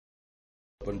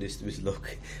On this twist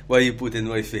lock. Why you put in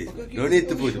my face? Okay, No need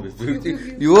to put okay, it.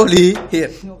 okay. You only here.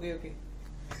 Okay.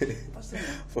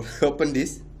 Open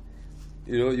this.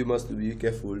 You know you must be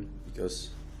careful because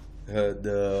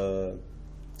the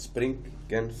spring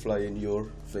can fly in your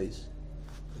face.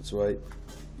 That's why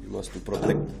you must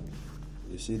protect.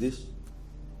 You see this?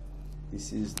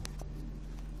 This is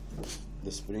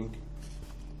the spring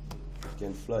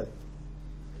can fly.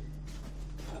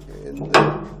 And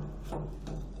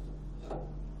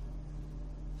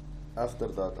after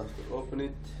that, after open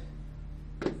it,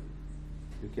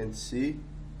 you can see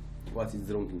what is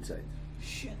wrong inside.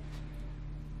 Shit.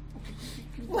 Okay.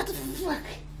 What the fuck?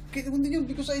 Okay, continue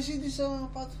because I see this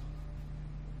part.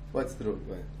 What's wrong?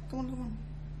 Why? Come on.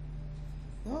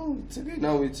 No, it's okay.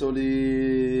 Now it's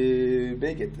only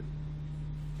make it.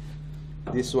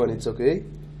 This one it's okay.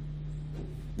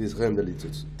 This handle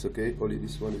it's okay. Only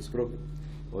this one is broken.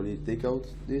 Only take out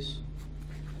this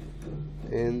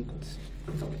and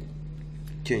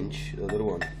change the other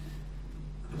one,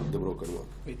 the broken one.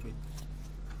 Wait.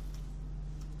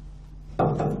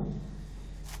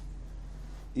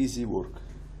 Easy work.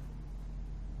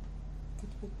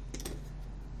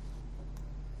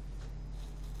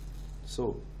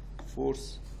 So,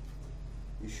 first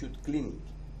you should clean it.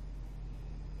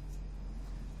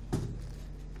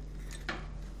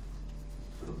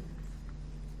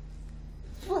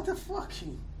 What the fuck?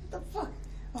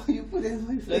 Oh, you put it in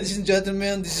my face. Ladies and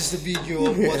gentlemen, this is the video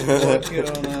of what we got here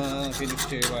on Phoenix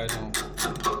J right now.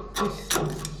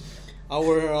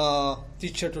 Our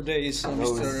teacher today is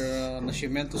Mr.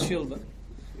 Nascimento Silva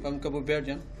from Cabo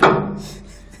Verde.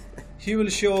 He will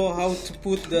show how to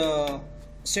put the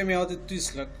semi-auto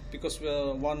twist lock because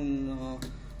one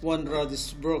rod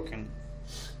is broken.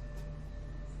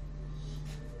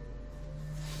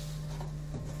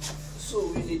 So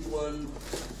we need one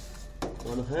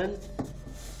hand.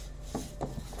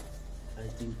 I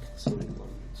think sorry, one.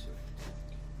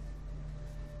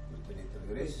 With a little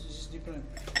grease. This is different.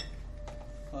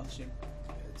 Same.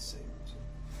 Yeah, it's same.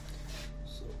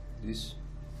 So this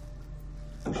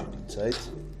push it inside.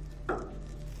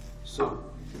 So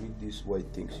you need these white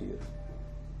things here.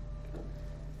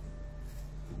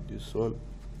 This one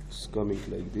is coming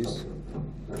like this.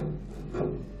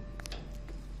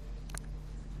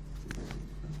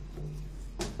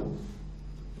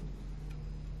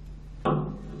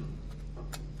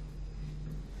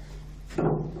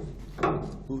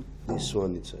 Put this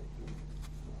one inside.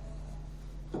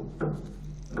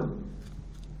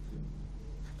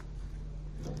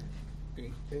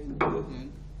 Okay.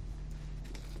 And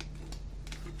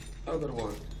other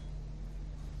one.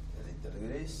 A little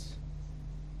grease.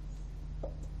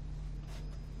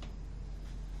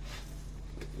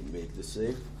 We make the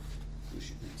same.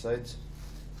 Push it inside.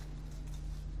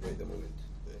 Wait a moment.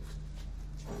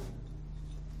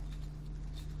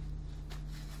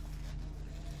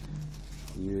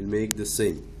 You will make the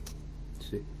same.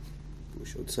 See?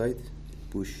 Push outside.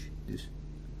 Push this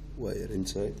wire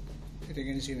inside. It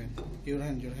again, see man. Your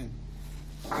hand.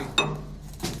 Okay.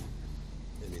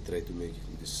 Let me try to make it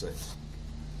on this side.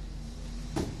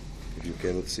 If you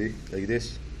cannot see, like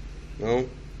this. Now,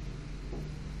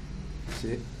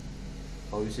 see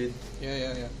how is it?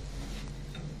 Yeah.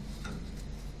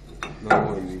 Now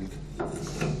I will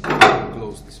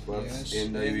close this part, Yes.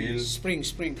 and I will spring.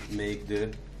 make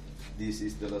the. This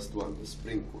is the last one, the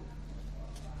spring one.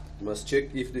 You must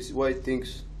check if this white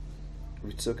things,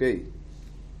 it's okay,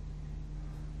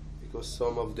 because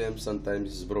some of them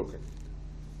sometimes is broken.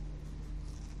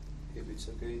 If it's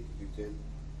okay, you can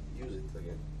use it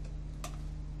again.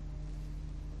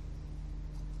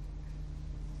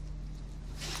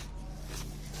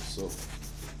 So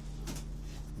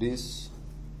this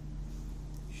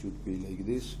should be like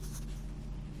this,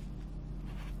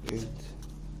 and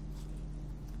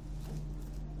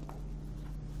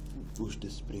push the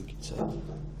spring inside.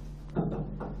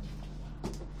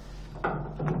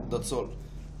 That's all.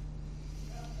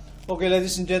 Okay,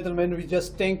 ladies and gentlemen, we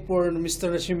just thank for Mr.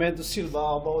 Nascimento Silva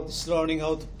about his learning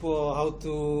how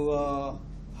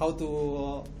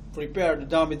to prepare the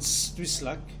damaged twist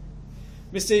lock.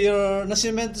 Mr.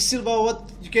 Nascimento Silva, what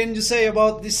can you say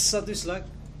about this twist lock?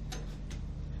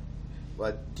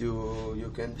 But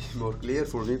you can be more clear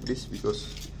for me, please,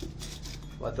 because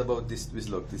what about this twist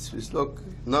lock? This twist lock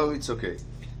now it's okay.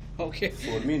 Okay.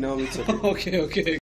 For me now it's okay. Okay.